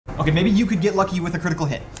Okay, maybe you could get lucky with a critical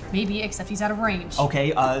hit. Maybe, except he's out of range.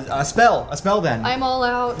 Okay, a spell then. I'm all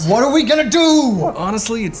out. What are we gonna do?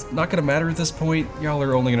 Honestly, it's not gonna matter at this point. Y'all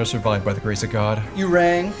are only gonna survive by the grace of God. You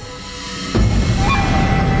rang.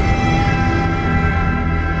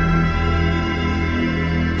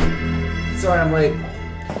 Sorry, I'm late.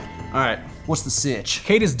 All right, what's the sitch?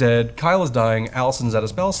 Kait is dead, Kyle is dying, Allison's out of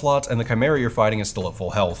spell slots, and the Chimera you're fighting is still at full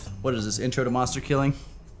health. What is this, intro to monster killing?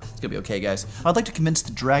 It's gonna be okay, guys. I'd like to convince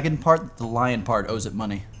the dragon part that the lion part owes it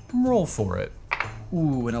money. Roll for it.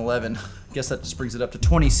 Ooh, an 11. Guess that just brings it up to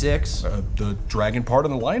 26. The dragon part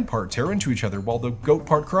and the lion part tear into each other while the goat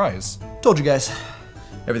part cries. Told you guys,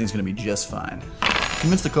 everything's gonna be just fine.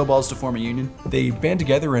 Convince the kobolds to form a union. They band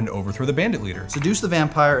together and overthrow the bandit leader. Seduce the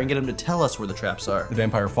vampire and get him to tell us where the traps are. The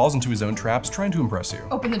vampire falls into his own traps, trying to impress you.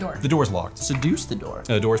 Open the door. The door's locked. Seduce the door.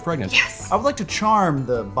 The door is pregnant. Yes! I would like to charm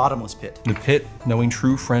the bottomless pit. The pit, knowing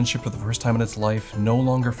true friendship for the first time in its life, no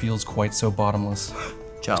longer feels quite so bottomless.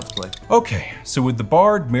 Child's play. Okay, so with the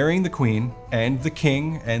bard marrying the queen, and the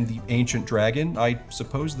king, and the ancient dragon, I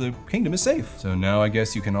suppose the kingdom is safe. So now I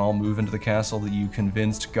guess you can all move into the castle that you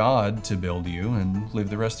convinced God to build you and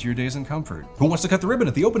live the rest of your days in comfort. Who wants to cut the ribbon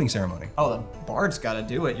at the opening ceremony? Oh, the bard's gotta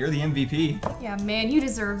do it. You're the MVP. Yeah, man, you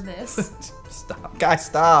deserve this. Stop. Guys,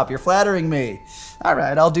 stop. You're flattering me. All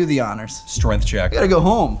right, I'll do the honors. Strength check. I gotta go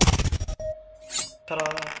home. Ta-da!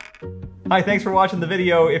 Hi, thanks for watching the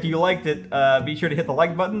video. If you liked it, be sure to hit the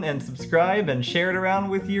like button and subscribe and share it around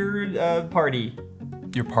with your party.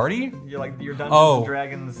 Your party? Your Dungeons Oh. and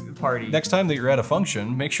Dragons party. Next time that you're at a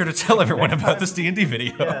function, make sure to tell everyone about this D&D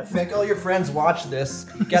video. Yes. Make all your friends watch this.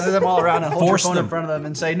 Gather them all around and hold Force your phone them. in front of them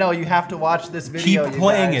and say, no, you have to watch this video. Keep you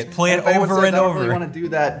playing guys." it. Play it if anyone over says, and I don't over. really want to do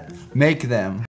that. Make them.